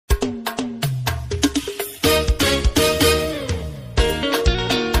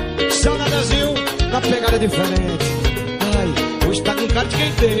pegada diferente. Ai, hoje tá com cara de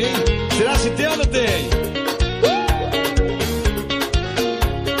quem tem, hein? Será se tem ou não tem?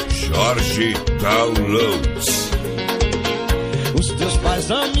 Jorge Downloads. Os teus pais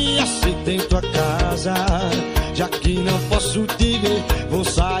não me aceitam em tua casa, já que não posso te ver, vou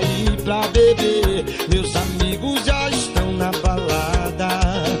sair pra beber. Meus amigos já estão na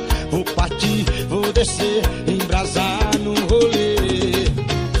balada, vou partir, vou descer, embrasar no rolê.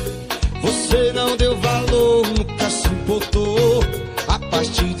 Você não deu valor, nunca se importou. A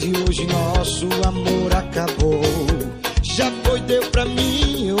partir de hoje nosso amor acabou. Já foi, deu pra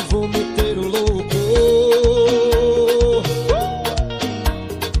mim, eu vou meter o louco.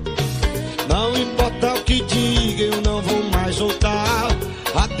 Não importa o que diga, eu não vou mais voltar.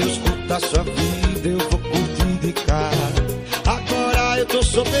 Adeus, curta sua vida, eu vou curtir de cá. Agora eu tô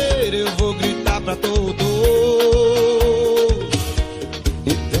solteiro, eu vou gritar pra todos.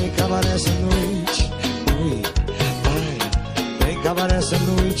 E tem cabaré essa noite, ui, ai. Tem cabaré essa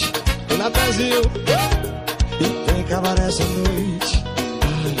noite, tô na Brasil. E tem cabaré essa noite,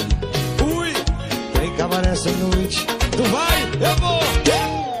 ai, ui. Tem cabaré essa noite, tu vai, eu vou.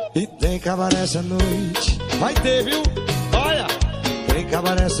 E tem cabaré essa noite, vai ter, viu? Olha, tem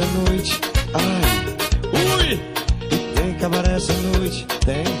cabaré essa noite, ai, ui. E tem cabaré essa noite,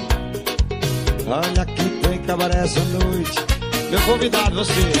 tem. Olha que tem cabaré essa noite. Meu convidado,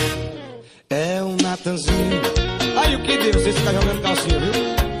 você é um Natanzinho. Aí o que deu, vocês ficam jogando calcinha, viu?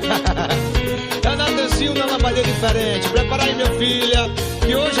 É o Natanzinho na lambadeira diferente. Prepara aí, minha filha,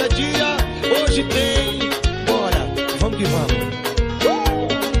 que hoje é dia, hoje tem. Bora, vamos que vamos.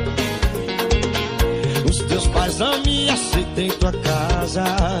 Os teus pais não me aceitam em tua casa,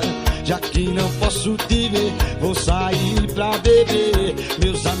 já que não posso te ver, vou sair pra beber.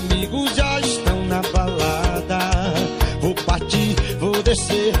 Meus amigos já estão na balada, vou partir, vou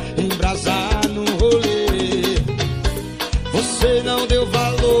descer, embrasar no rolê. Você não deu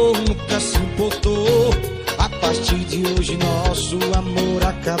valor, nunca se importou. A partir de hoje nosso amor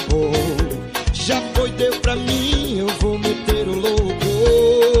acabou. Já foi, deu pra mim, eu vou meter o louco.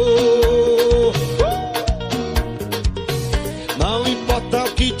 Não importa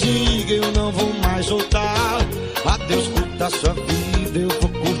o que diga, eu não vou mais voltar. Adeus, curta sua vida, eu vou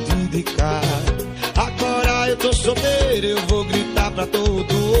curtir de cá. Agora eu tô solteiro, eu vou gritar pra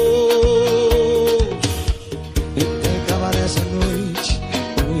todos. E tem cabaré essa noite,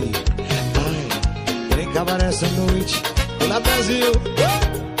 ui, ai. Tem cabaré essa noite, tô na Brasil.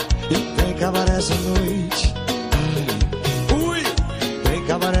 E tem cabaré essa noite, ai, ui. Tem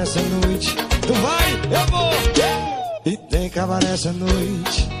cabaré essa noite, tu vai, eu vou. E tem cabaré essa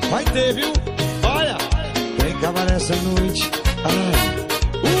noite, vai ter, viu? Olha, tem cabaré essa noite, ai,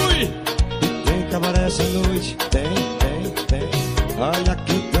 ui. E tem cabaré essa noite, tem. Olha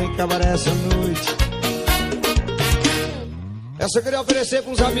que tem cabaré essa noite. Essa eu queria oferecer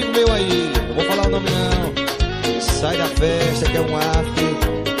pra uns amigos meus aí. Não vou falar o nome não. Sai da festa, que é um after.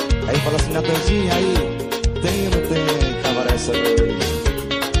 Aí fala assim, Natanzinho, aí